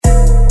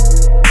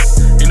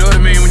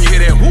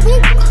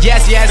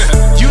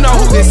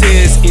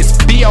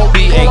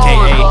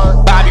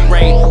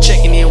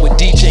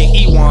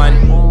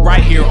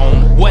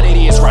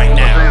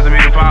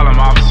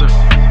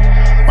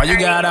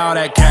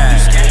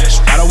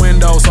Why the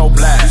window so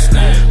black?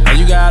 Why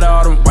you got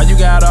all them? Why you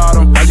got all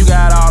them? Why you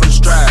got all them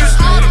straps?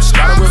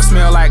 Why the whip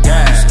smell like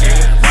gas?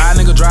 Why a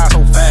nigga drive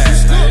so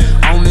fast?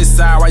 On this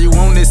side, why you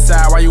on this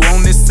side? Why you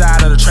on this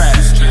side of the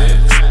tracks?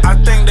 I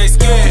think they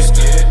scared.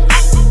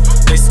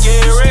 They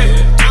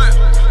scared.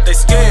 They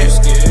scared.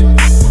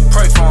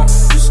 Pray for 'em.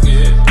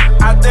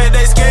 I think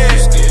they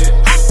scared.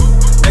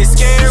 They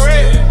scared.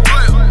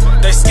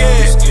 They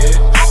scared.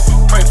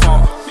 Pray for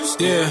 'em.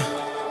 Yeah.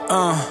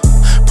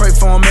 Pray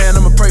for 'em, man,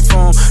 I'ma pray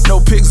for 'em. No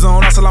pick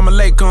zone, assalamu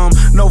alaikum.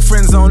 No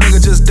friend zone, nigga,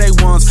 just day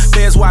ones.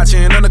 Feds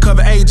watching,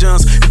 undercover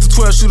agents. If the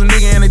 12 shoot a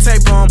nigga and they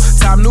tape 'em.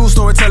 Top news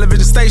story,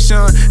 television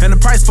station. And the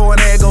price for an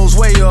ad goes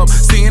way up.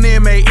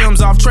 CNN made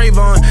M's off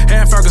Trayvon.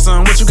 And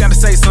Ferguson, what you got to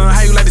say, son?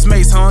 How you like this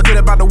mace, huh? Get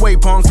up out the way,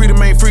 punk.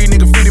 Freedom ain't free,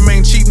 nigga. Freedom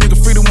ain't cheap, nigga.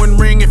 Freedom wouldn't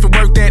ring if it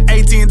worked at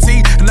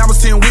AT&T. And I was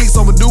 10 weeks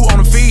overdue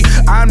on the fee.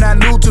 I'm not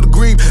new to the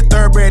grief.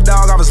 Thoroughbred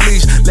dog off his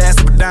leash.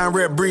 Last up a dime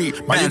red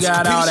breed. Why you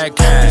got all that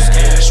cash?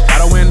 Why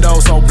the window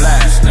so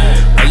black?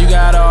 Why you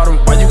got all them?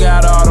 Why you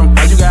got all them?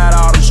 Why you got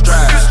all them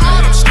straps?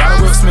 Why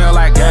the whip smell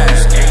like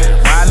gas?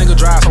 Why a nigga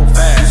drive so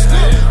fast?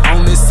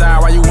 On this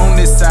side, why you on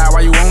this side?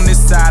 Why you on this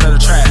side of the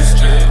tracks?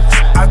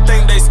 I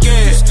think they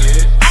scared.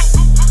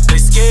 They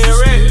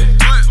scared.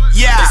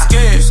 Yeah.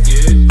 They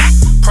scared.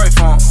 Pray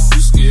for 'em.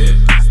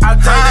 I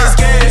think they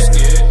scared.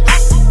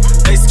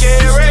 They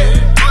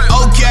scared.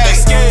 Okay. They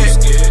scared.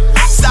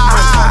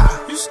 Cyhi.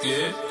 You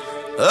scared?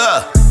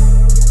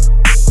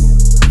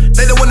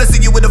 They don't wanna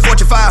see you with a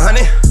Fortune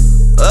 500.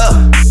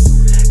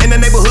 In the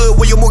neighborhood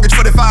where your mortgage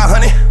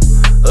 4,500.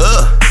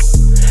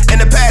 In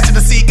the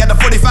passenger seat got the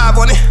 45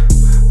 on it.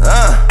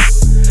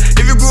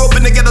 If you grew up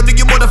in the ghetto, do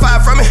you more than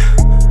 5 from it?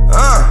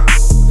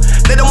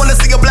 They don't wanna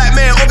see a black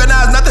man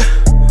organize nothing.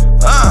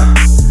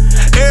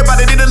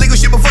 Everybody did illegal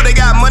shit before they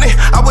got money.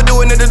 I was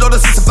doing it in order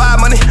to survive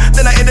money.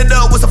 Then I ended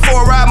up with some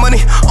 4 ride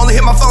money. Only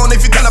hit my phone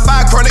if you kinda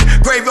buy chronic.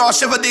 Graveyard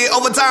shift, I did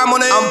overtime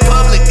on it. I'm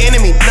public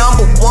enemy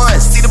 #1.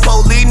 See the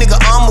police, nigga,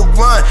 I'ma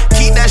run.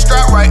 Keep that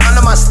strap right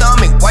under my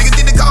stomach. Why you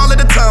think they call it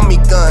a Tommy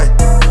gun?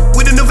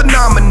 We the new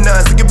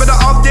phenomenon, so you better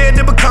off dead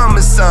than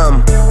becoming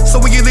some. So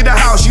when you leave the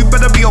house, you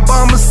better be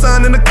Obama's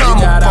son in the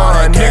come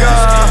upon, nigga.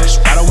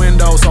 Why the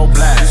window so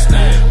black?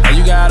 Why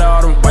you got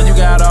all them? Why you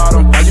got all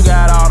them? Why you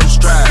got all them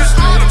straps?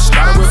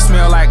 Why the whip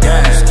smell like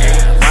gas?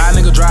 Why a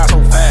nigga drive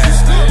so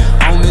fast?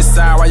 On this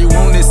side, why you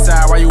on this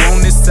side? Why you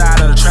on this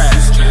side of the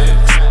tracks?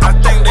 I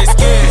think they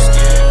scared.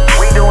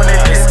 We doing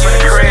this shit for the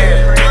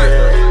crib.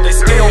 They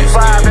scared.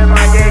 305 in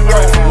my yeah,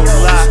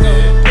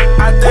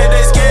 I think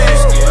they scared. They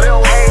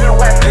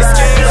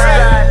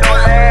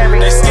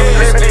scared. They scared.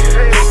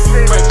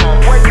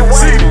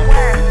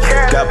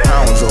 Got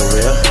pounds over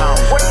here.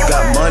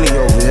 Got money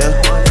over here.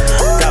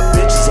 Got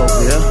bitches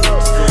over here.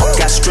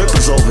 Got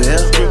strippers over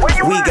here.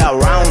 We got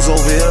rounds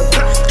over here.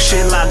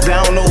 Shit locked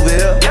down over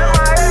here.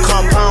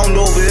 Compound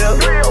over here.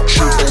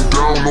 Shit locked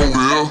down over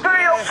here.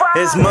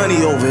 There's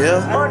money over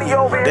here.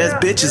 There's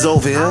bitches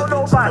over here.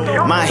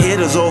 My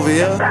hitters over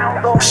here.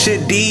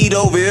 Shit deed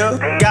over here.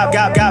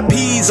 Got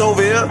P's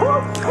over here.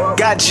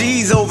 Got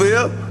G's over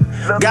here.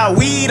 Got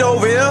weed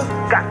over here.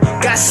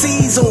 Got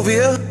C's over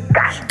here.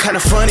 Kinda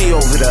funny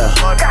over there.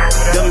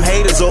 Them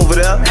haters over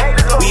there.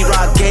 We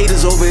rock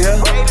gators over here.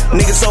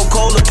 Niggas so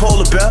cold a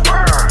polar bear.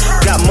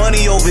 Got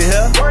money over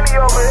here.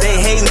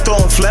 They hating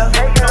throwing flare.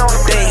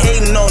 They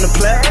hating on the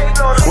player.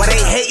 Why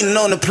they hating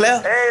on the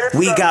player?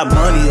 We got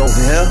money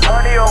over here.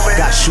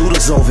 Got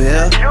shooters over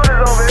here.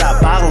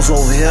 Got bottles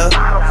over here.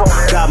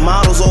 Got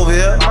models over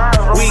here.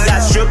 We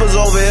got strippers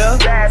over here.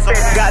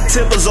 Got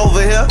tippers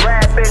over here.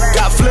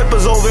 Got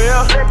flippers over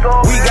here.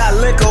 We got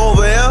liquor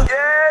over here.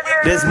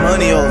 There's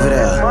money over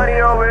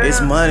there.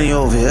 It's money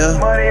over here.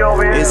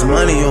 It's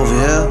money over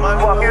here.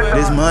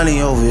 There's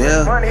money over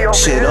here.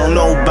 Shit, don't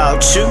know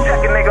about you.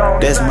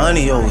 There's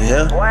money over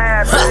here.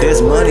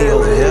 There's money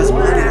over here. There's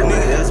money over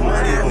here. There's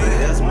money over here.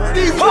 There's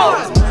money over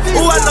here.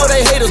 Ooh, I know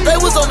they haters, they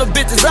was on the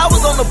bitches, I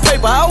was on the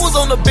paper, I was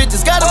on the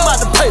bitches, got them out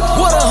the paper.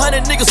 What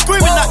 100 niggas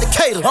screaming out the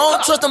cater. I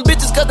don't trust them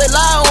bitches cause they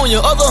lie on you.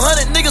 Other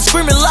 100 niggas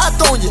screaming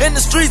locked on you. In the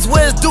streets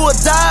where it's do or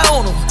die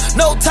on them.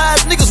 No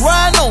ties, niggas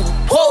riding on them.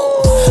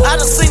 Whoa, I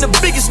done seen the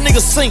biggest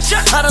nigga sink.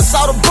 I done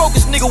saw the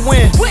brokest nigga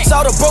win.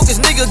 Saw the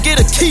brokest nigga get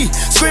a key.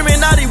 Screaming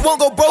out he won't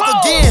go broke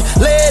again.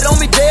 Lay it on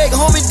me, dag,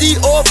 homie D,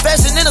 or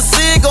fashion in a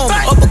cig on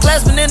me.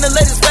 Upperclassman in the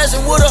latest fashion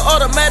with an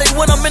automatic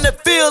when I'm in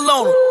that field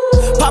on him.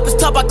 Pop his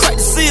top, I crack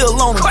the seal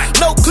on him.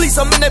 No cleats,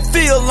 I'm in that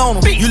field on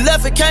him. You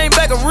left and came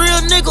back a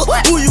real nigga.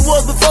 Who you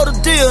was before the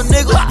deal,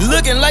 nigga? You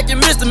looking like you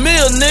missed the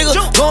meal, nigga.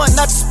 Going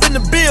not to spend the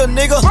bill,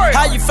 nigga.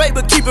 How you fake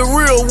but keep it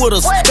real with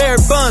us? Barry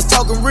Buns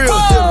talking real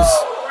dealers.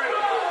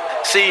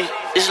 See,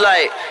 it's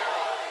like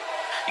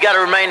you gotta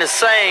remain the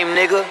same,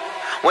 nigga.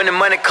 When the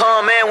money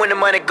come and when the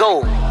money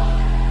go.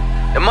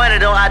 The money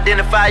don't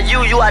identify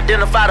you, you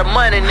identify the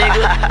money,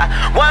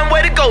 nigga. One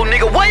way to go,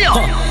 nigga, way up.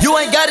 You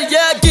ain't got it,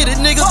 yeah, I get it,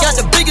 nigga. Got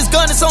the biggest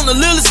gun that's on the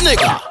littlest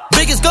nigga.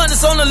 Biggest gun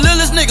that's on the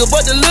littlest nigga,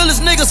 but the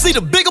littlest nigga see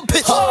the bigger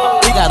picture.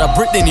 He got a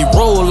brick, then he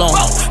roll on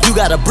him. You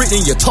got a brick,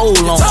 then you told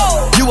on him.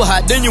 You were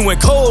hot, then you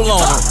went cold on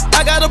him.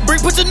 I got a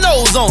brick, put your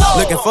nose on him.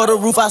 Looking for the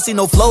roof, I see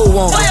no flow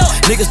on him.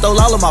 Niggas stole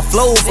all of my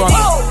flow from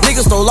me.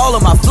 Niggas stole all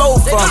of my flow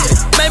from me.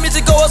 Made me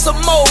just go up some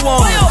more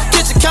on him.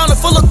 Kitchen counter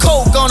full of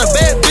coke on it.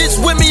 Bad bitch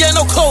with me, ain't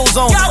no clothes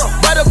on.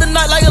 Right up the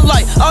night like a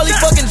light. All these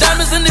fucking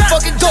diamonds and these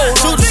fucking gold.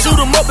 Shoot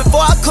 'em up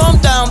before I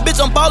come down. Bitch,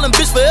 I'm ballin',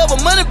 bitch, forever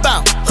money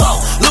bound.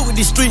 Look what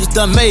these streets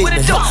done made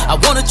me. I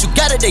want it, you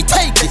got it, they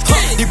take it.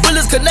 These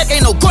bullets connect,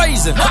 ain't no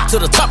grazing. To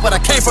the top, but I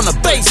came from the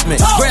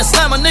basement. Grand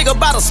slam a nigga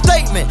about a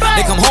statement.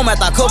 They come home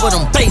after I cover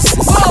them bases.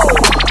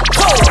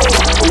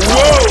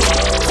 Whoa.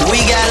 We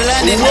got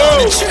London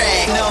on the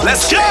track.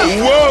 Let's go.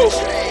 Whoa.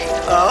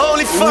 I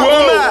only fuck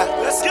with my.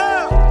 Let's go.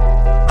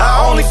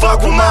 I only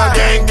fuck with my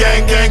gang,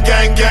 gang, gang,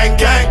 gang, gang,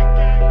 gang.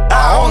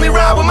 I only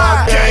ride with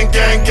my gang,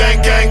 gang,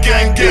 gang, gang,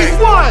 gang, gang.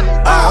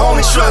 I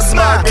only trust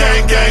my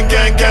gang, gang,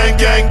 gang, gang,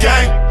 gang,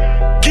 gang.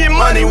 Get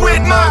money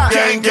with my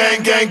gang,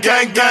 gang, gang,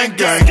 gang, gang,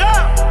 gang.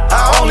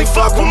 I only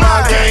fuck with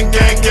my gang,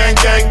 gang, gang,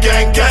 gang,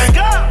 gang, gang.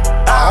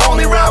 I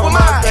only ride with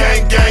my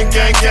gang, gang,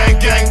 gang, gang,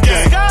 gang,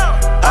 gang.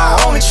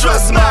 I only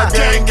trust my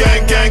gang,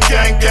 gang, gang,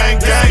 gang, gang,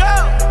 gang.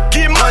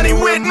 Get money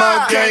with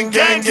my gang,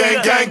 gang,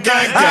 gang, gang,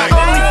 gang, gang. I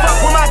only fuck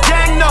with my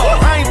gang, no.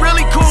 I ain't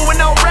really cool with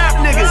no rap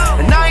niggas.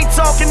 And I ain't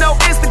talking no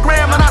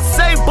Instagram. And I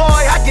say,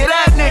 boy, I get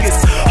at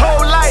niggas.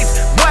 Whole life,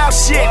 wild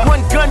shit.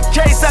 One gun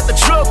case after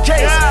drug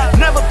case.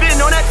 Never been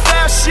on that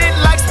foul shit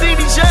like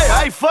Stevie J.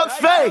 Hey, fuck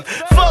fake.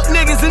 Fuck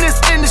niggas in this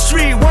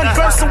industry. One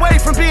verse away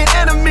from being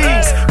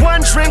enemies.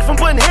 One drink from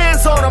putting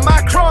hands on them.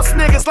 I cross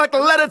niggas like the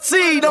letter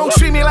T. Don't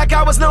treat me like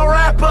I was no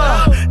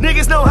rapper.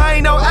 Niggas know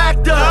I ain't no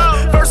actor.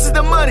 Versus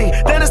the money,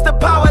 then it's the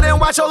power. Then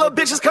watch all the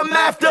bitches come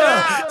after.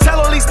 Tell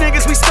all these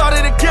niggas we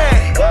started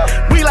again.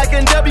 We like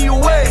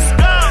NWA.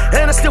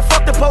 And I still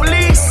fuck the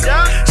police.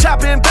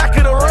 Chopping back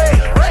of the raid.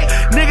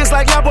 Niggas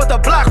like y'all brought the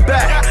block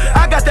back.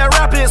 I got that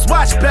rapper's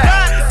watch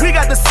back. We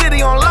got the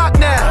city on lock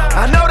now.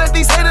 I know that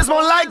these haters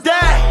won't like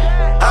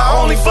that. I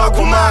only fuck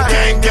with my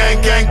gang,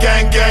 gang, gang,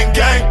 gang, gang,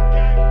 gang.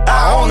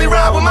 I only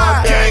ride with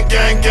my gang,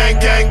 gang, gang,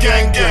 gang,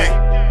 gang, gang.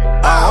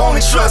 I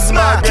only trust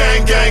my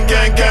gang, gang,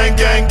 gang, gang,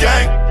 gang,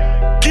 gang.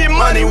 Get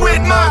money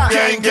with my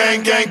gang,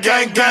 gang, gang,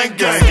 gang, gang,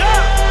 gang.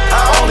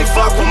 I only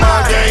fuck with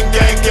my gang,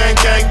 gang, gang,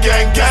 gang,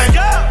 gang, gang.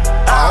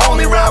 I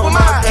only ride with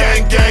my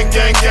gang, gang,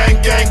 gang,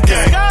 gang, gang,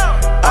 gang.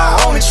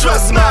 I only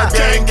trust my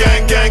gang,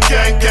 gang, gang,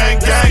 gang, gang,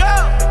 gang.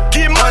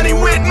 Get money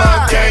with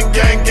my gang,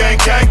 gang, gang,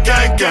 gang,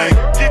 gang, gang.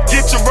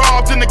 Get you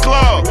robbed in the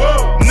club.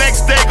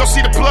 Next day, go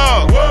see the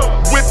plug.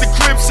 With the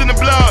Crips and the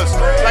Bloods.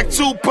 Like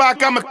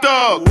Tupac, I'm a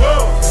thug.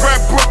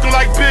 Rap Brooklyn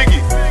like Biggie.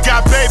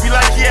 Got baby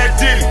like he had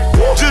Diddy.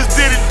 Just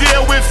did a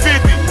deal with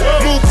 50.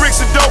 Move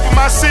bricks and dope in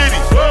my city.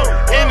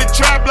 In the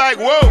trap like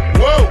whoa,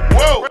 whoa,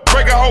 whoa.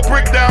 Break a whole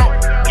brick down.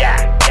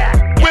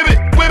 Whip it,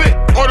 whip it.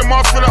 Order them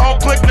off for the whole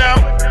click now.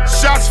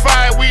 Shots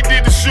fired, we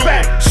did the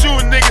shooting.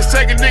 Shooting niggas,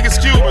 taking niggas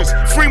Cubans.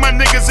 Free my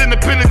niggas in the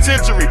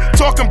penitentiary.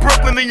 Talking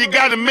Brooklyn, then you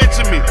gotta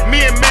mention me.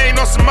 Me and Maine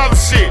on some other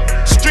shit.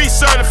 Street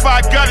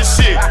certified gutter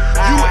shit.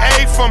 You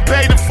A from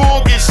paid in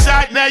full, get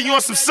shot, now you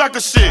on some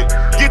sucker shit.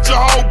 Get your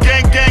whole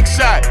gang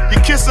shot. You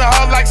kissing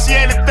her like she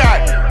ain't a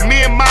thot.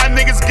 Me and my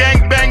niggas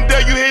gang banged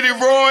up, you hit it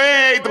raw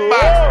and ate the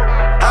box.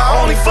 I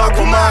only fuck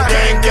with my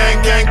gang,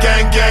 gang, gang,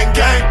 gang, gang,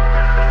 gang.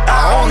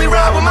 I only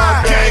ride with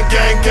my gang,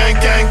 gang, gang,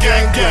 gang,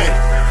 gang, gang.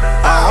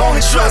 I only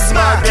trust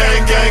my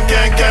gang, gang,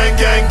 gang, gang,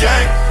 gang,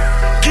 gang.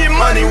 Get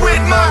money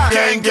with my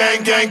gang,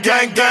 gang, gang,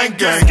 gang, gang,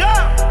 gang.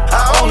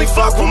 I only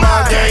fuck with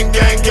my gang,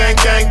 gang, gang,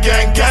 gang,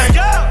 gang, gang.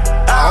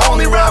 I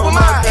only ride with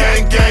my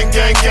gang, gang,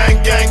 gang,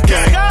 gang, gang,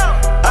 gang.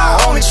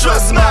 I only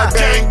trust my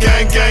gang,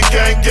 gang, gang,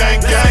 gang,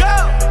 gang,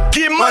 gang.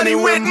 Get money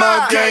with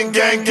my gang,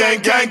 gang,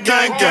 gang, gang,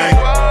 gang, gang.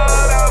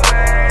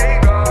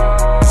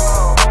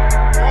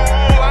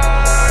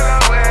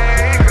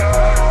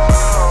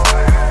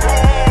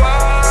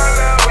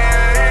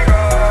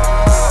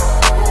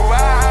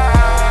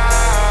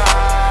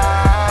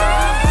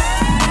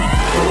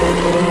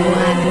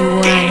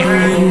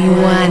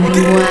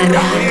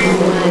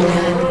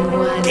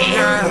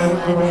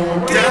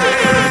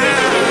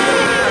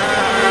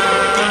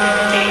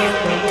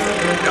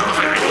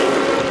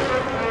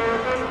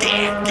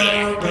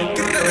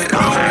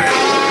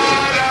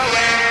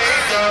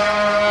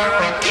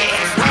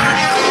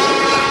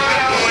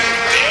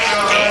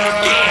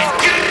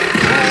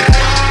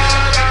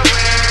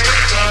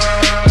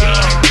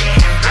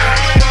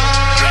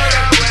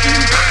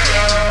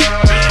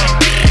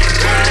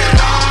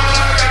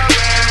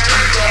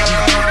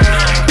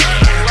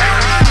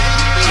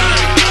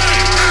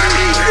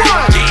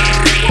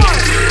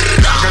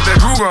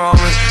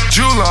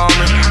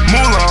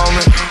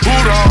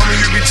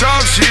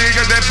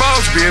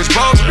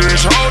 Boss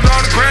bitch, hold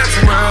on to Prynce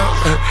around.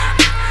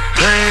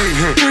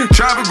 Hey,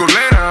 traffic go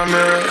lay down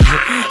there.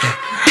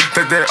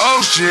 That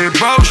old shit,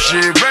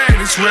 bullshit, ready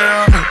to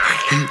swear.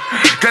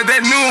 Got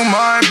that new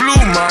mind, blue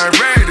mind,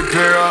 ready to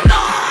pair up.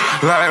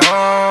 Like,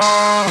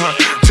 oh,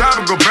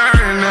 traffic go bury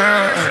in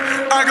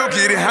there. I I go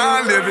get it,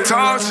 how I live it.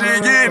 Talk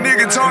shit, yeah,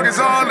 nigga talk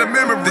is all the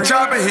memory. The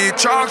chopper hit,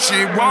 chalk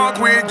shit, walk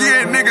with,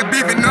 yeah, niggas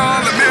beefing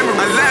all the memory.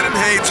 I let him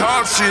hate,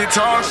 talk shit,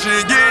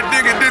 yeah,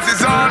 nigga, this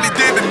is all he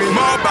did to me.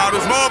 More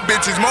bottles, more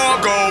bitches,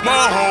 more gold,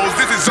 more hoes,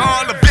 this is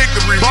all the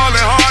victory.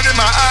 Ballin' hard in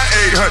my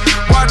IA,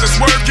 watch us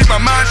swerve, keep my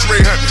mind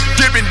straight,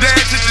 Dippin'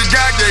 dance since you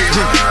got gay,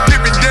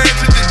 dippin' dance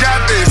since you got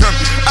this,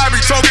 I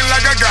be talking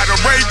like I got a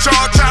Ray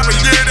Charles chopper,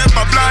 yeah, that's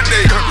my blind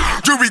day,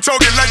 You be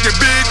talking like you're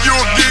big, you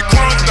don't get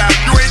crossed out,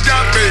 you ain't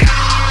got big,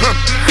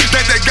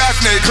 that got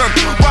snake,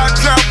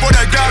 watch out for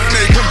that got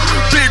snake,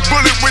 big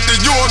bullet with the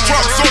Euro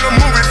truck, so the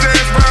move his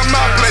ass round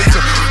my place,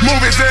 move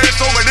his ass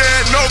over there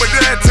and over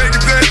there, take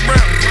his ass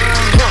round,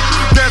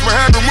 that's what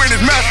happened when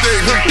it's my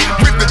stage,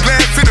 with the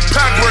glass to the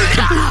pop break,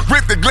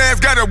 with the glass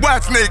gotta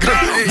watch snake,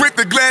 with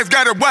the glass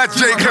gotta watch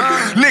Jake,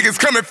 niggas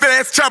coming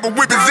fast, chopper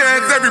whip his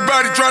ass,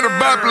 everybody trying to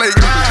buy plate,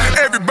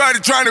 everybody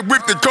trying to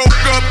whip the coke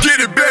up,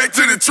 get it back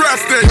to the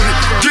tri-state,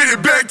 get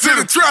it back to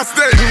the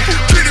tri-state,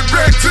 get it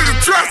back to the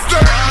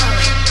tri-state.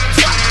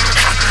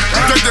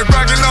 Take that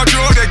rocket launcher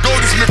or that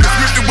Golden Smith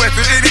and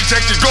Wesson, it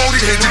inject your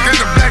golden hinges, then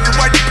the black and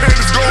white, the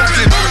pandas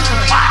golden.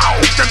 Wow,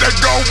 got that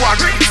gold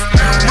walker,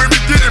 when we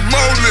getting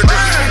more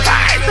liquor.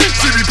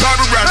 She be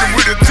poppin' rapping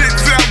with her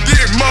tits out,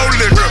 getting more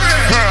liquor.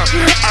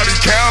 I be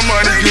count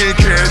money, getting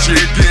cash,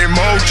 yeah, getting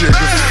more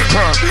jiggers.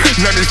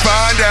 Let me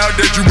find out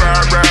that you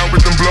ride around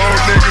with them blow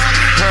niggas.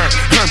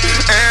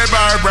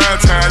 Everybody around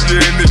town,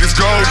 yeah, niggas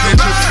go get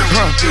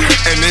you,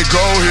 and they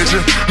go hit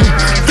you.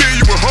 Fill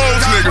you with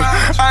hoes, nigga.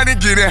 I didn't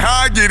get it,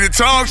 how I get it,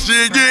 talk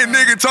shit, yeah,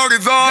 nigga talk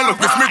is all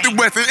up. Smith and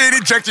Wesson, it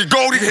inject your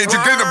golden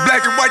hinges, then the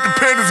black and white, the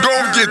pandas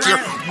gon' get you.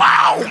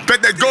 Wow, got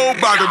that gold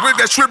bottle with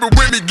that stripper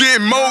with me,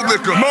 getting more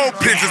liquor, more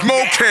pictures,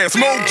 more cash,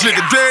 more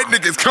jigger. Dead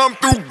niggas come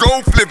through, go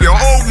flip it.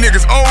 Old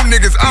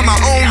niggas, I'm my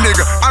own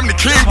nigga. I'm the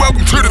king,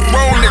 welcome to the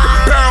throne, nigga.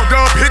 Pound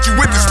up, hit you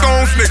with the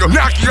stones, nigga.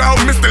 Knock you out,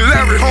 Mr.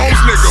 Larry Holmes,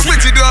 nigga.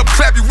 Switch it up,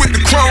 clap you with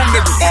the chrome,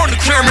 nigga. On the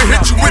camera,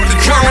 hit you with the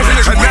drones,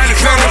 nigga.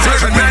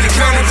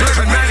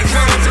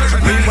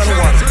 Lean by the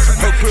water,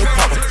 perk pill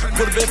popper.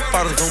 Put a bit of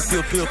bottles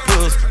on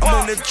pills. I'm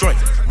on that joint,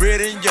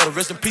 red and yellow.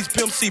 Rest in peace,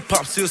 Pimp C,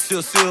 pop, seal.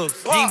 You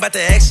ain't bout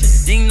the action,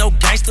 you ain't no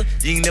gangster.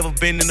 You ain't never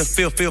been in the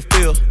field.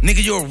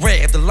 Nigga, you a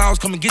rat, if the laws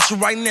come and get you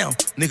right now.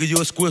 Nigga, you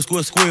a squirrel.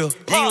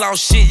 You ain't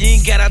lost shit, you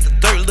ain't got out the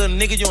dirt. Little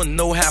nigga, you don't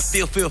know how I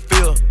feel.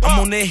 I'm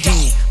on that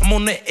hand, I'm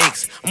on that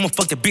X. I'ma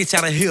fuck the bitch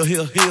out of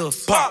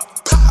hills.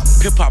 Pop,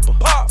 pip popper,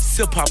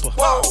 sip popper,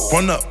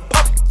 run up.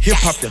 Hip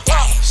hop ya.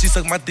 She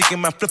suck my dick in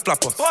my flip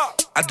flopper.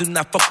 I do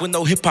not fuck with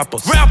no hip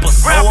hoppers.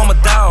 Rappers. Oh, I'm a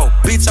dog.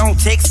 Bitch, I don't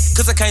text,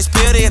 cause I can't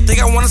spell everything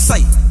I wanna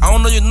say. I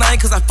don't know your name,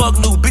 cause I fuck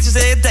new bitches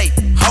every day.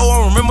 Ho,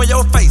 I remember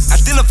your face.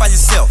 Identify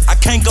yourself. I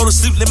can't go to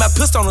sleep, let my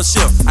pistol on the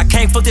shelf. I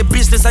can't fuck that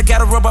bitch unless I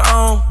got a rubber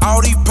on.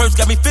 All these perks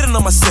got me fitting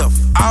on myself.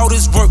 All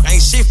this work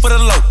ain't shit for the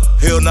low.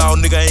 Hell no,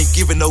 nigga, I ain't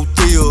giving no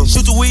deal.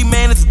 Shoot the weed,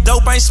 man, it's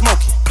dope, I ain't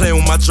smoking. Playing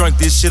with my drink,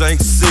 this shit ain't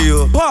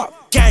sealed.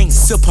 Pop. Gang,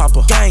 sip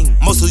popper, gang.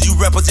 Most of you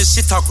rappers just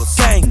shit talkers,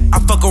 gang. I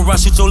fuck around,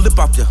 shoot your lip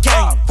off ya,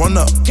 gang. Run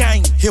up,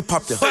 gang, hip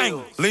hop ya,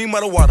 bang. Lean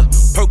by the water,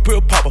 perk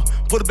pill popper.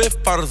 Put a bit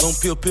of bottles on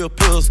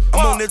pills.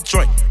 I'm on that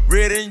joint,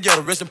 red and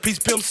yellow. Rest in peace,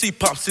 Pimp C,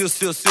 pop, seal.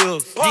 You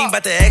ain't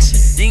bout the action,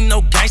 you ain't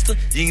no gangster.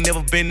 You ain't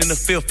never been in the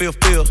field.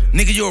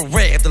 Nigga, you a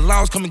rat, if the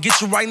laws come and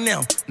get you right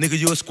now. Nigga,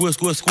 you a squirrel.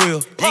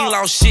 You ain't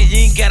lost shit, you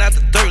ain't got out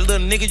the dirt.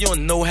 Little nigga, you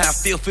don't know how I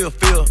feel.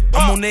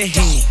 I'm on that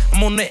hand,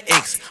 I'm on that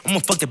X. I'ma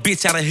fuck the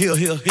bitch out of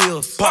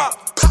hills. Pop.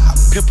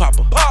 Pip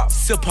popper,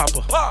 sip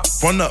popper,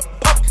 run up,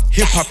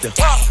 hip hop ya.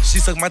 She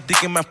suck my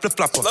dick in my flip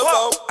flopper.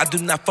 I do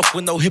not fuck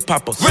with no hip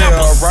hoppers. Yeah,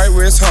 right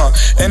wrist,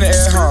 in the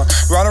air,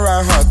 ride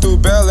around, through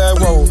Bel Air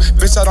Road.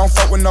 Bitch, I don't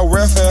fuck with no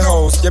welfare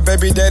hoes. Your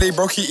baby daddy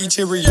broke, he eat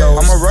Cheerios.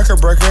 I'm a record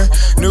breaker,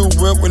 new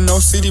whip with no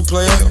CD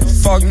player.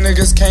 Fuck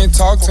niggas can't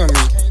talk to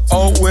me.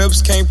 Old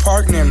whips can't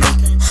park near me.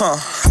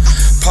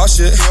 Pop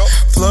shit,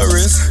 flood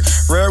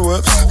wrist, red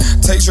whips,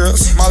 take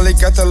trips. Molly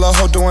got that little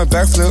hoe doing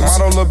backflips.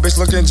 Model little bitch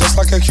looking just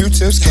like a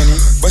Q-tip skinny,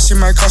 but she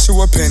might cost you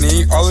a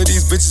penny. All of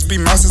these bitches be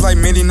mouses like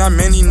Minnie. Not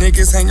many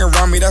niggas hang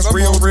around me, that's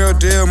real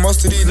deal.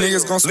 Most of these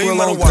niggas gon' squill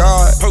on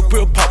God. Perk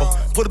pill popper,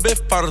 put a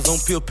bit of bottles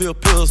on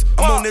pills.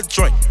 I'm on that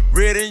joint,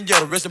 red and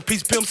yellow. Rest in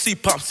peace, Pimp C,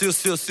 pop, seal.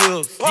 You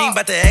ain't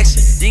bout the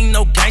action, you ain't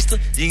no gangster.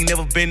 You ain't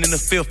never been in the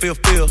field.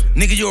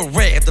 Nigga, you a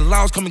rat, if the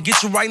laws come and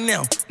get you right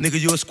now. Nigga,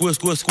 you a squirrel.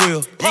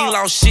 You ain't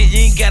lost shit, you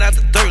ain't got out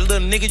the dirt.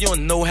 Little nigga, you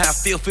don't know how I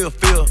feel.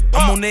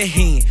 I'm on that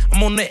hand,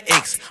 I'm on that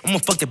X. I'ma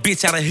fuck the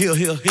bitch out of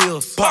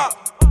hills.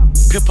 Pop,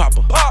 pip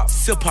popper,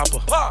 sip popper,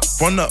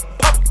 run up,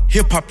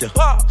 hip hop ya.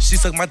 She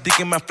suck my dick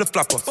in my flip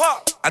flopper.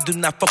 I do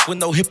not fuck with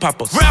no hip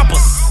hoppers. Rappers.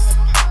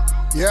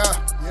 Yeah,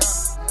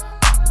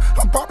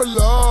 I'm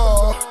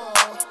popular.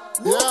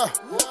 Yeah.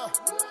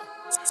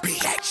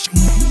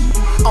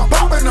 I'm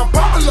poppin', I'm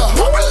popular.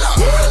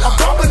 I'm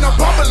poppin', I'm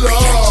popular.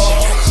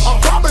 I'm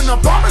poppin',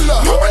 I'm popular.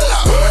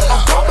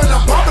 I'm poppin',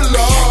 I'm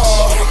popular.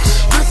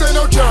 This ain't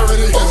no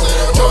charity.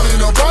 Don't need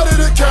nobody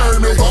to carry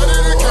me.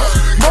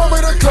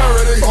 Moment of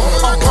clarity.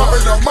 I'm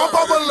poppin' up my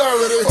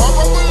popularity.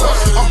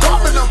 I'm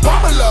poppin', I'm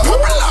popular.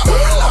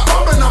 I'm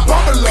poppin', I'm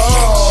popular.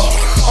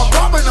 I'm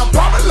poppin',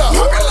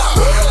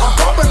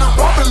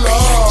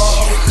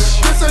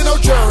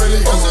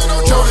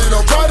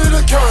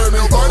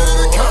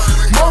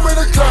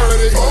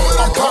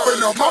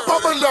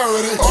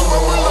 charity.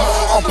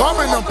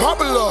 I'm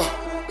popular.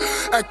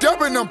 Act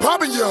up and I'm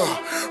popping ya.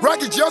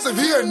 Rocky Joseph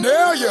here and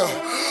there,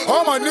 yeah.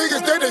 All my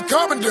niggas think they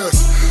commanders.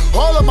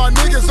 All of my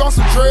niggas on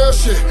some trail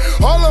shit.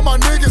 All of my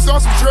niggas on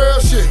some trail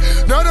shit.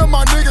 None of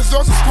my niggas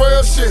on some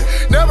square shit.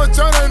 Never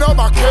turning on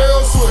my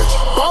kill switch.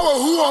 Power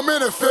who I'm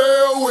in a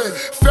fail with.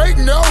 Fake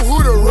know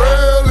who the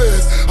real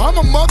is. I'm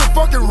a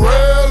motherfucking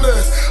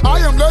realist. I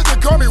am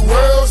legend, call me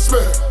Will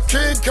Smith.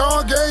 King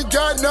Kong ain't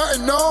got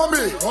nothing on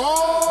me.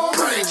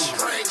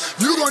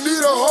 You gon' need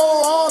a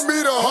whole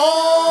army to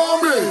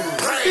harm me.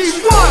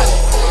 Each one.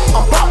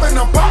 I'm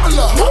popular. I'm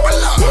popular.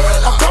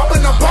 I'm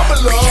popular.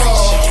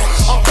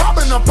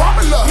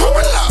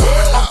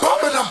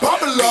 I'm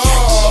popular.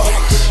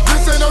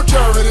 This ain't no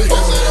charity.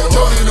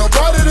 Don't need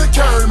nobody to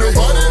carry me.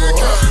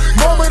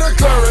 Moment of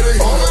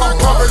clarity. I'm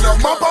popping up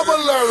my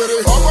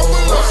popularity.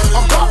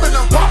 I'm popping.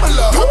 I'm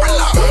popular. I'm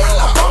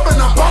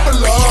popping. I'm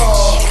popular.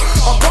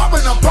 I'm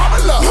popping. I'm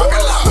popular.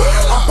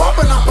 I'm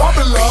popping. I'm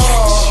popular.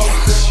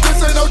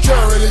 This ain't no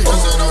charity.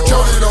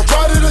 Don't need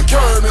nobody to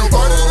carry me.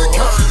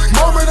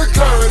 Moment of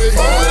clarity.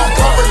 I'm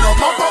popping up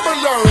my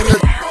popularity.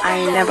 I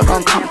ain't never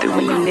gonna come through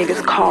when you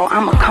niggas call.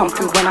 I'ma come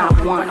through when I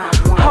want.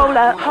 Hold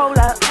up.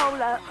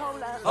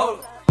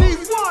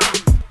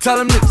 Tell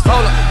them niggas,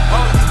 hold up.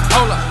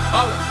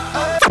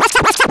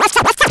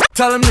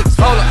 Tell them niggas,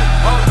 hold up.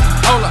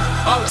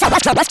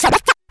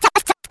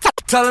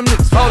 Tell them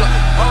niggas, hold up.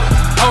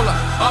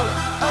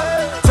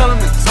 Tell them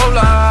niggas, hold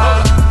up.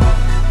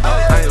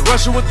 I ain't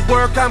rushing with the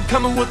work, I'm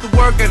coming with the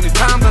work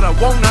anytime that I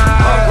want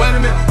now. Wait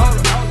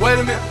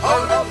a minute,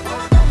 hold up.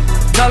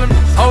 Tell them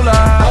niggas, hold up.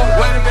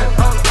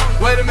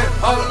 Wait a minute,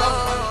 hold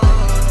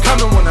up.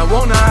 Coming when I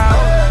want now.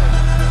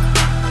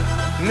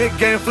 Nick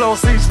game flow,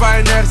 seats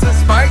right next to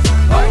spike.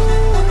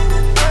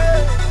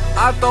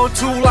 I throw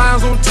 2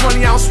 lines on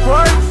 20-ounce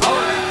spray.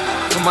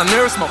 For my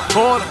nearest, my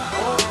quarter.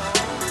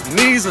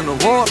 Knees in the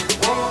water.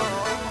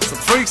 Some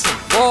freaks in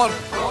the water.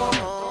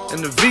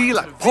 In the V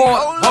like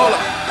porter.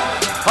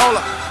 Hold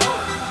up.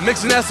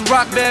 Mixing that some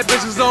rock bad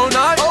bitches all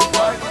night.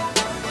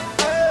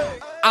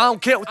 I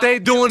don't care what they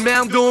doing,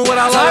 man, I'm doing what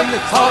I like.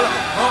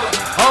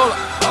 Hold up.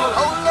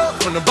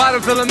 From the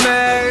bottom feeling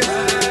mad.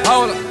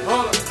 Hold up.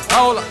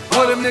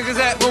 Where them niggas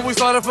at when we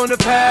started from the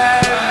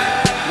past?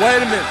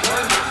 Wait a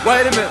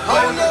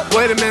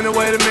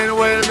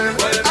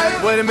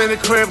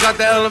minute, crib got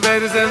the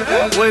elevators in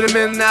it. Wait a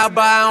minute, now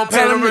buy on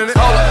pay the rent.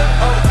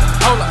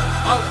 Hold up.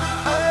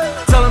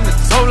 Tell them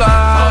niggas, hold up.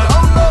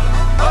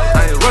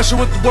 I ain't rushing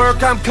with the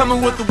work, I'm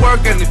coming with the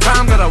work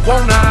anytime that I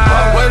want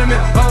now. Wait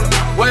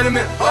a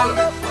minute, hold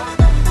up.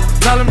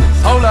 Tell them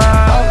niggas, hold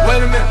up.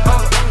 Wait a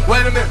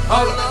minute,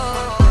 hold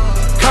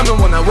up.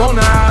 Coming when I want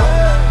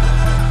now.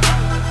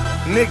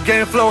 Nick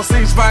game flow,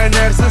 seats right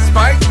next to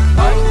spike.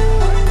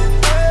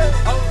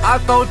 I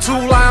throw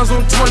 2 lines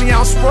on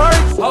 20-ounce spray.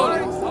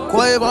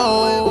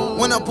 Quavo,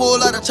 when I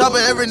pull out the chopper,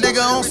 every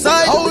nigga on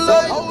sight. Hold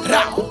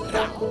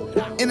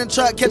up. In the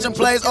truck, catching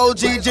plays,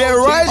 OG Jerry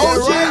Rice.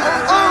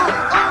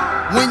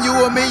 When you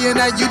a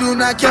millionaire, you do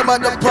not care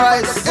about the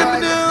price.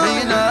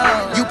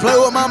 You play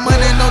with my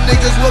money, no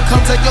niggas will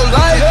come take your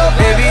life.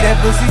 Baby, that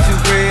pussy too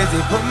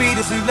crazy, put me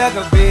to sleep like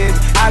a bitch.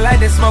 I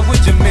like that smoke with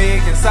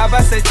Jamaicans, side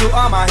by side to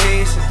all my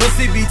Haitians.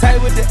 Pussy be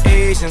tight with the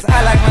Asians, I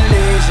like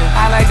Malaysian.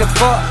 I like to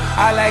fuck,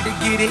 I like to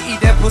get it,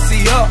 eat that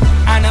pussy up.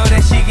 I know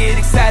that she get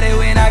excited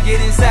when I get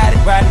inside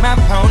it. Ride my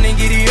pound and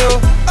get it up.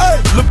 Hey,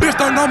 little bitch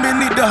don't know me,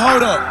 need to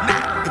hold up.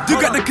 If you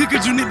got the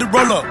kickers, you need to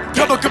roll up.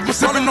 Couple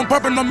sippin' on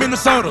purple, no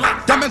Minnesota.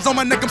 Diamonds on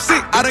my neck, I'm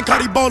sick, I done caught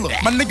Ebola.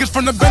 My niggas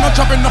from the band, I'm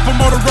chopping up a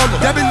Motorola.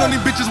 Dabbing on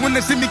these bitches when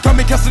they see me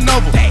coming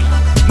Casanova.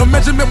 No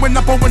measurement when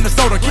I pour in the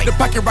soda. Keep the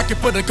pocket rocket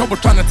for the couple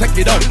tryna take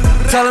it over.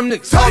 Tell them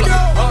niggas, hold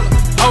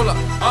up.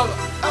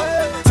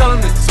 Tell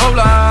them niggas, hold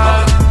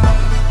up.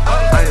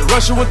 I ain't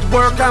rushing with the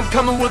work, I'm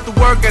coming with the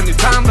work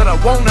anytime that I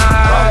want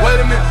now. Wait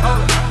a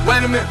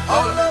minute,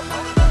 hold up.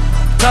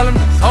 Tell them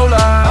niggas, hold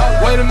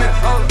up. Wait a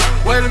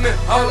minute,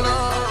 hold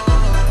up.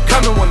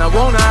 Coming when I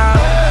want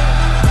now.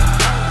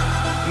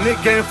 Nick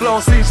game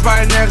flow, seats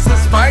right next to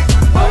spike.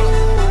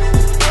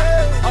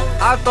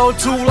 I throw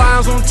 2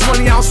 lines on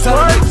 20-ounce spray.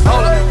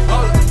 Hold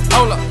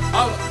up.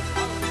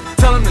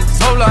 Tell them niggas,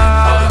 hold up.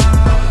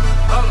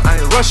 I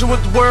ain't rushing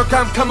with the work,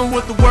 I'm coming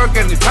with the work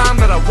anytime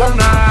that I want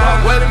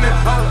now. Wait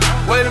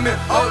a minute,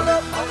 hold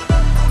up.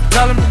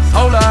 Tell them niggas,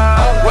 hold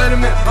up. Wait a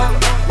minute,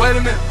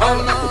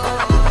 hold up.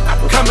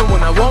 Coming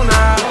when I want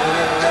now.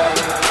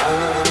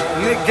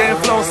 Nick game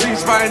flow,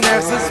 seats right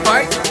next to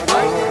spike.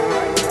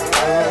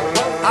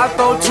 I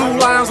throw 2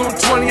 lines on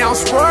 20-ounce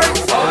spray.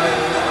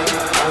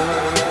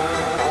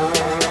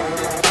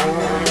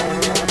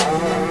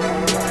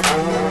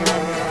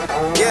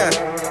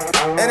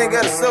 And it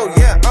got a soul,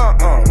 yeah,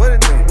 what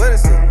it do, what it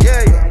say,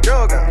 yeah,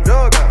 droga,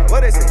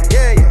 what it say,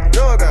 yeah,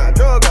 droga,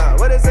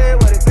 what it say,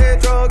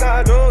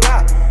 droga,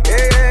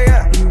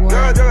 yeah,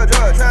 droga,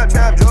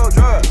 trap,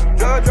 droga,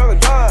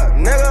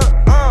 nigga,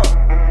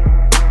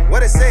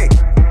 what it say,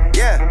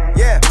 yeah,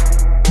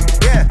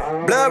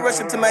 blood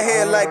rush up to my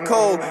head like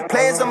cold.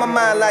 Players on my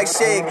mind like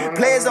shake.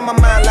 Players on my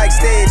mind like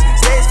stage.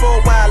 Stage for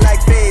a while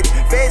like fades.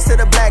 Fades to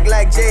the black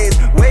like J's.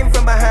 Waiting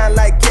from behind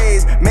like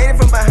K's. Made it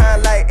from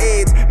behind like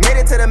AIDS. Made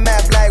it to the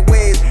map like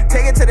waves.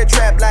 Take it to the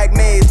trap like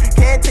maze.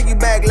 Can't take you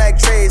back like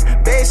trays.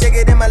 Babe, shake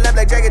it in my lap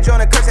like Jagger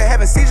Jonah. Curse and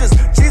having seizures.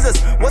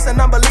 Jesus, what's an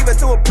unbeliever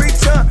to a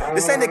preacher?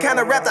 This ain't the kind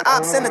of rap the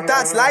ops and the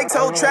dots like.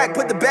 Toe track,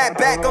 put the bat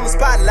back on the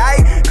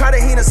spotlight.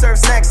 Cartagena serve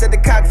snacks at the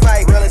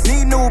cockfight.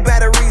 Need new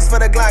batteries for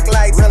the Glock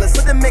lights.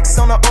 Put the mix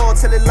on the oil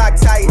till it lock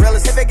tight.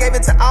 If it gave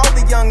it to all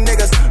the young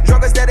niggas.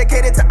 Druggers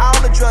dedicated to all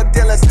the drug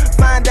dealers.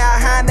 Find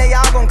out how and they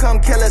all gon' come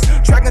kill us.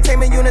 Track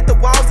containment unit, the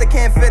walls that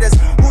can't fit us.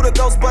 Who the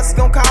Ghostbusters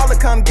gon' call to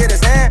come get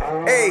us, eh?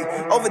 Hey,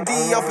 over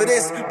D off of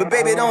this. But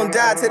baby, don't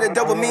die till the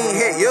dopamine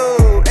hit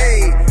you.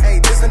 Hey,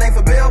 this one ain't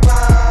for Bilbo.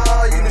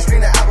 You can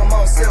stream the album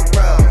on Silk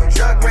Road.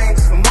 Drug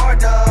rings for more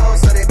dough.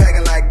 So they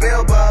begging like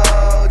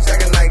Bilbo.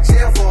 Checking like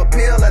jail for a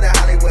pill of the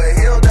Hollywood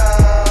Hill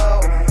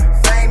dog.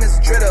 Fame is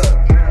a tritter.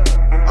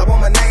 I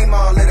want my name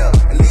all lit up.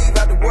 And leave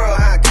out the world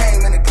how I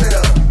came in the clit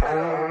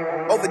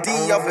up. Over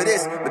D off of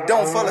this. But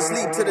don't fall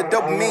asleep till the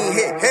dopamine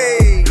hit.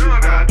 Hey.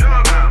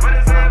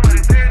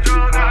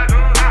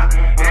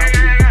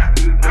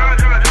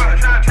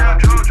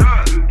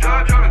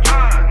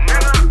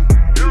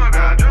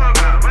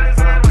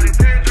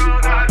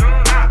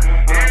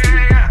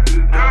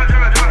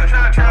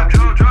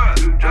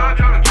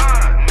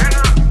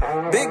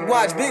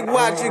 Big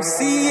watch, you can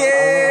see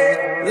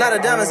it. A lot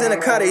of diamonds in a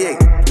Cartier.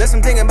 Less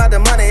I'm thinking about the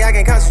money, I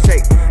can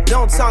concentrate.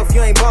 Don't talk if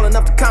you ain't ball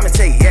enough to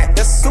commentate. Yeah,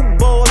 that's Super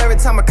Bowl every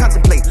time I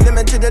contemplate.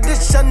 Limited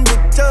edition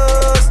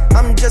bitches.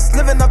 I'm just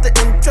living off the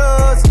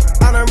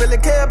interest. I don't really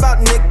care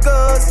about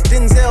niggas.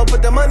 Denzel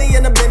put the money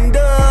in the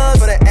benders.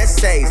 For the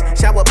essays,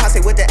 shower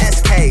posse with the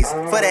SKs.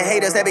 For the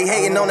haters that be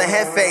hating on the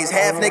head face.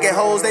 Half nigga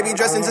hoes, they be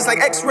dressing just like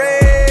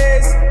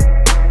X-rays.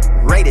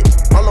 Rated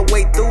all the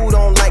way through,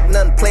 don't like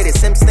nothing plated.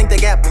 Simps think they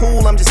got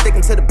pool, I'm just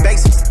sticking to the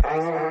basics.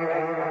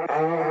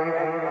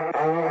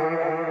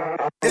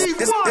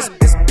 This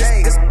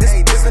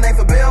one ain't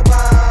for Bilbo.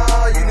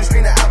 You can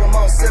stream the album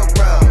on Silk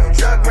Road.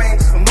 Drug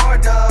rings for more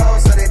dough,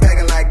 so they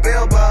begging like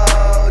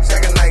Bilbo.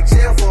 Checking like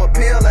jail for a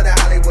pill of the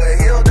Hollywood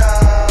Hill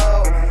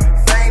dog.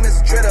 Fame is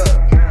a tritter.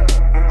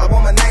 I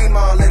want my name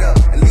all lit up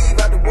and leave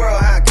out the world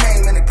how I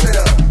came in the clit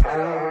up.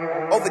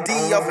 Over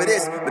D off of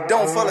this, but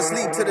don't fall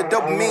asleep till the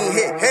dopamine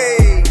hit.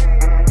 Hey.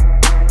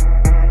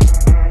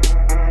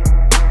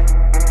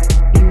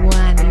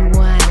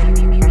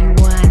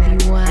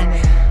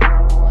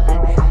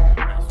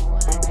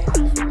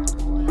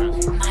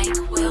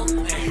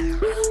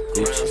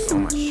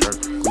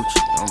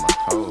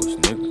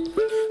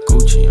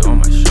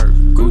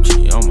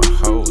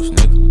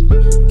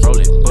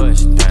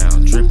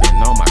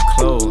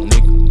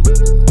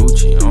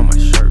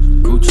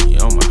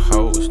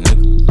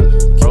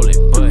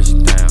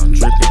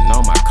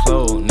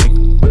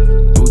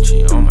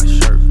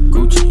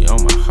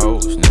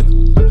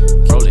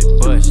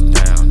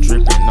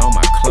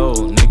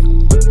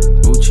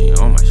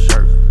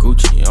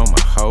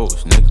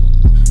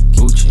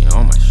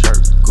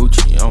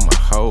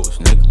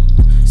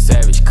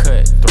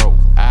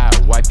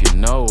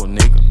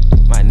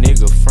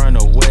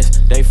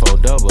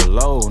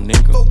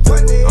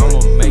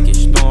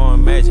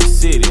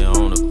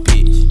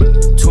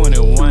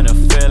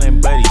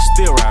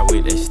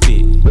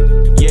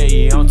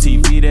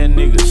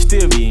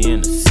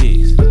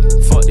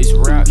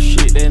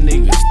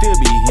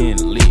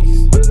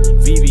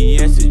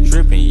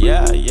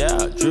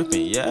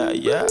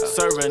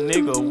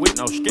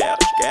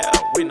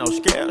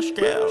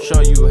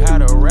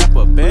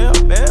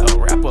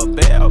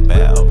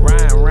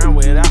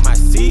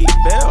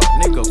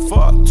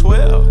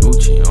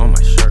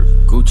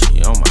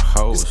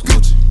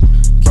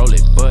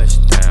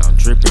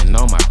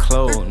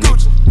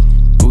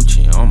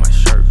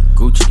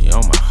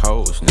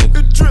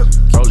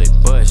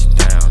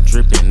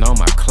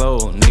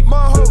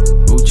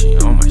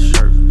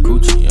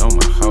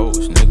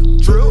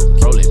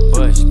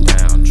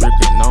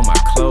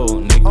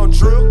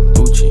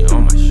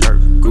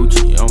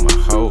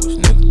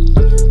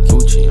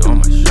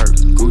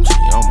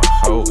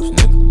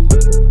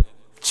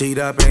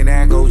 Up in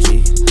that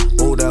Gucci,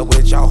 pulled up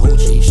with y'all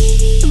hoochie.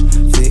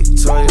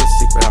 Victoria's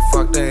Secret, I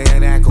fucked her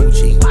in that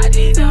Gucci.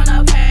 YG doing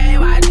okay,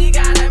 YG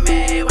got a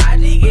maid,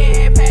 YG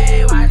getting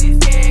paid,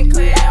 YG skin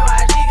clear,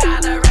 YG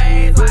got a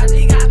raise,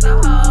 YG got the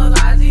hoes,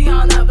 YG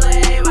on the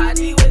blade,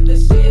 YG with the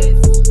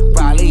shits.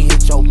 Probably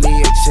hit your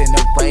bitch in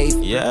the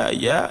rave.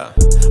 Yeah.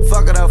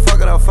 Fuck it up,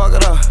 fuck it up, fuck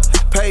it up.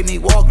 Pay me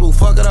walkthrough,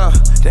 fuck it up.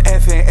 The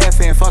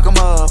FN, fuck 'em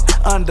up.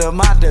 Under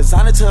my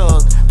designer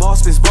tug.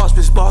 Boss bitch, boss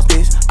bitch, boss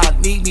bitch. I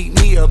need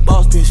me a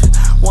boss bitch.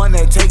 One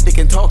that take, they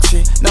can talk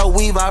shit. No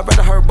weave, I'd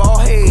rather her ball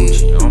head.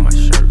 Gucci on my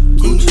shirt,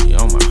 Gucci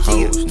on my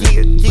hoes,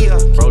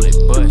 nigga. Roll it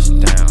bust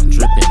down,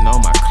 dripping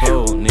on my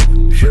clothes,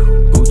 nigga.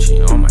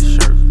 Gucci on my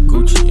shirt,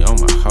 Gucci on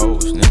my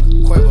hoes,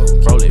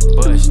 nigga. Roll it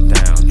bust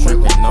down,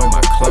 dripping on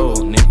my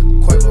clothes, nigga.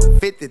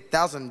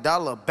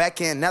 $50,000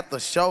 back in at the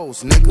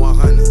shows, nigga.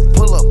 100.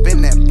 Pull up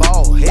in that ball.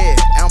 bald head,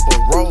 Amber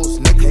Rose,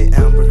 nigga. Hey,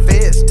 Amber.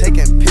 Feds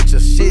taking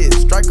pictures, shit.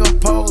 Strike a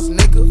pose,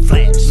 nigga.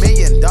 Flash. $1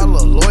 million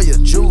lawyer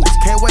Jews.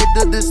 Can't wait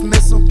to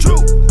dismiss him. True.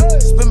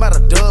 Spin by the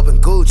dub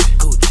and Gucci.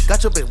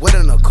 Got your bitch wet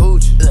in a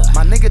coochie.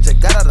 My nigga just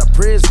got out of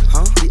prison.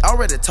 He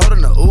already told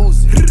him to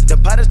Uzi. The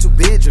pot is too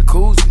big,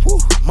 jacuzzi.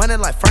 Money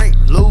like Frank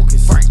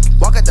Lucas.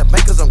 Walk out the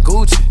bank cause I'm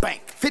Gucci.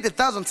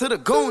 50,000 to the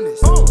Goonies.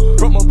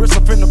 Put my wrist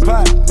up in the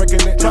pot,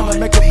 breaking it, tryna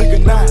make a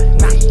bigger knot.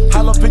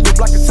 Jalapeno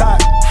block a tie,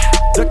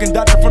 ducking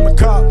dodging from the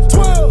cops.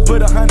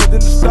 Put 100 in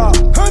the stock,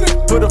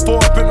 put a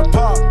 4 up in the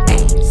pop.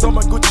 So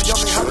my Gucci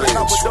on me, hanging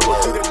out with double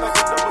G.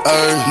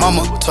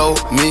 Mama told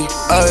me,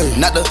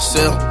 not to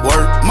sell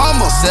word.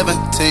 Mama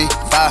 17,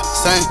 5,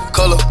 same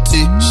color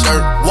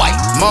t-shirt, white.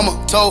 Mama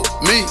told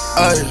me,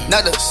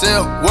 not to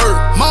sell word.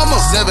 Mama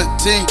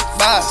 17,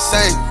 5,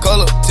 same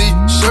color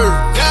t-shirt.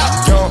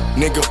 Young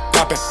nigga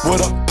poppin'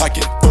 with a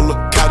pocket full of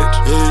cottage.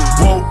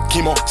 Whoa,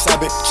 chemo,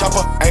 sabe,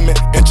 chopper, aiming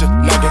at your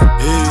noggin.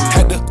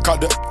 Had to call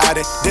the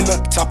Addy, then the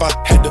top I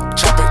had to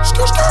chop it.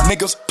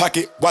 Niggas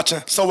pocket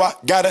watchin', so I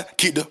gotta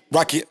keep the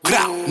rocket.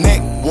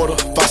 Neck, water,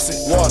 faucet,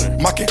 water,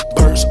 mocking,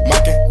 birds,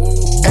 mocking.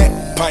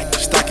 And pint,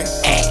 stocking,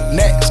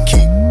 next,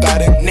 keep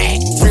biting.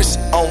 Wrist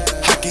on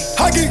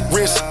hockey,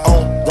 wrist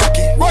on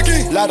rocky.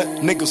 Lot of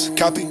niggas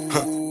copy,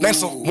 name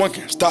someone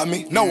can stop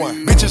me, no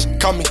one. Bitches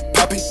call me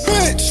Poppy,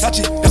 bitch.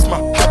 Sachi, that's my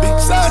hobby.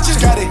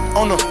 Got it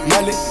on the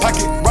mallet,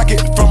 pocket rocket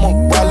from a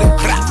wallet.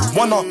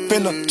 One off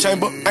in the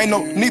chamber, ain't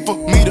no need for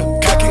me to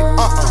cock it.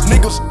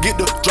 Niggas get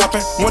the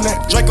dropping when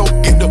that Draco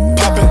get the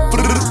popping.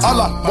 All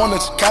I want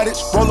is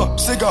cottage, roll up,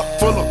 cigar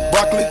full of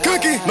broccoli.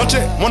 Cookie, no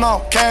check, one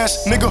off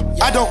cash, nigga.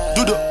 I don't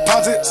do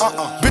deposits.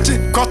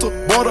 Bitches cross the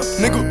border,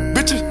 nigga.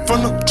 Bitches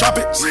from the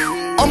tropics.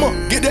 I'ma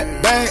get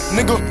that bag,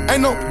 nigga,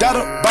 ain't no doubt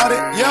about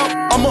it,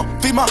 yeah. I'ma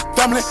feed my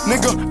family,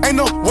 nigga, ain't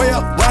no way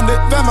around it.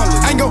 Family,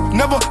 ain't gon'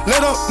 never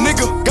let up,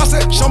 nigga. God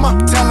said, show my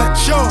talent,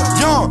 show.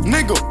 Young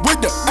nigga with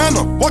the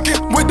Anna, walking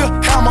with the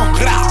hammer.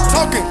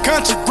 Talking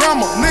country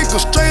grammar, nigga,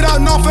 straight out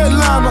North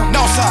Atlanta.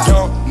 Northside.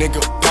 Young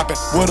nigga poppin'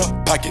 with a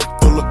pocket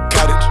full of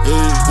cottage.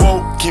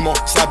 Whoa, chemo,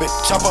 sabe,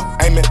 chopper,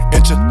 aiming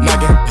at your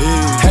noggin.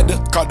 Had to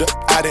call the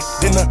Addy,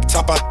 then the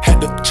top I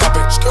had to chop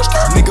it.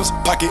 Niggas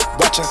pocket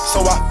watchin',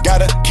 so I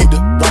gotta keep the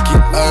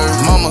rocket.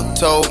 Mama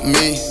told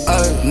me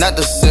not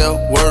to sell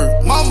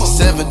word. Mama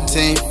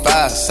 17,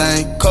 5,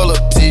 same color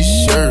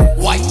t-shirt,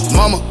 white.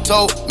 Mama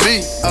told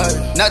me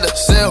not to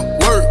sell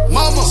word.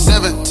 Mama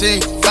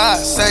 17, 5,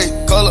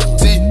 same color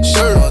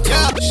t-shirt.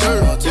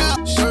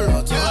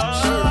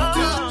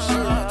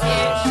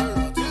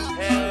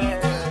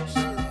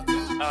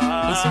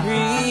 It's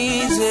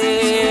breezy.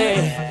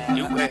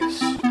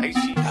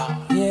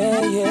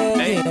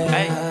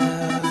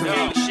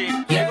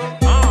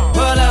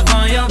 Pull up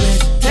on your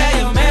bitch, tell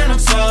your man I'm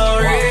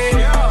sorry.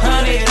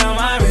 100 on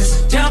my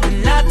wrist,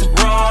 jumping out the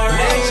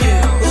Rory.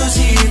 Ooh,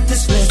 she hit the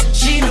split,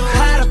 she know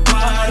how to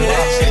party.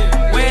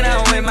 When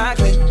I'm with my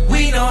clique,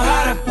 we know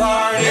how to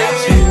party.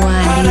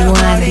 How to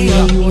party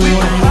up, we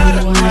know how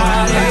to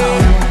party.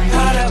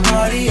 How to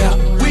party up,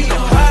 we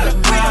know how to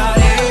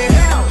party.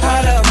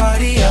 How to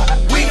party up,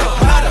 we know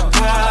how to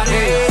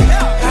party.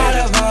 How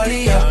to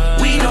party up,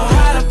 we know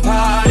how to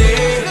party.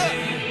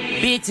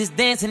 Bitches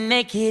dancing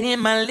naked in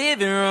my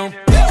living room.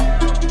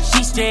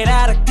 She straight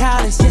out of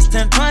college, just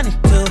turned 22.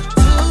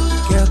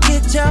 Girl,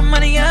 get your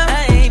money up,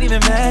 I ain't even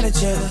mad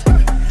at you.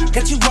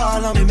 Got you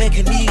all on me,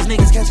 making these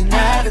niggas catch an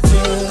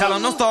attitude. Tell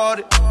them don't start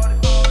it,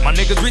 my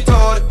niggas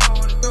retarded.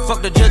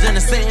 Fuck the judge and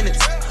the sentence,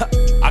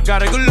 I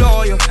got a good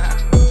lawyer.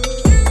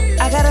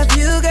 I got a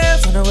few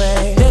girls on the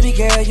way. Baby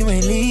girl, you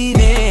ain't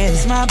leaving.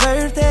 It's my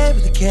birthday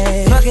with the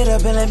cake. Fuck it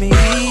up and let me eat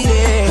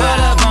it.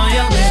 Pull up on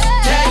your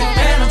bitch, tell your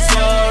man I'm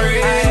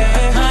sorry.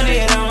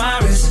 100 on my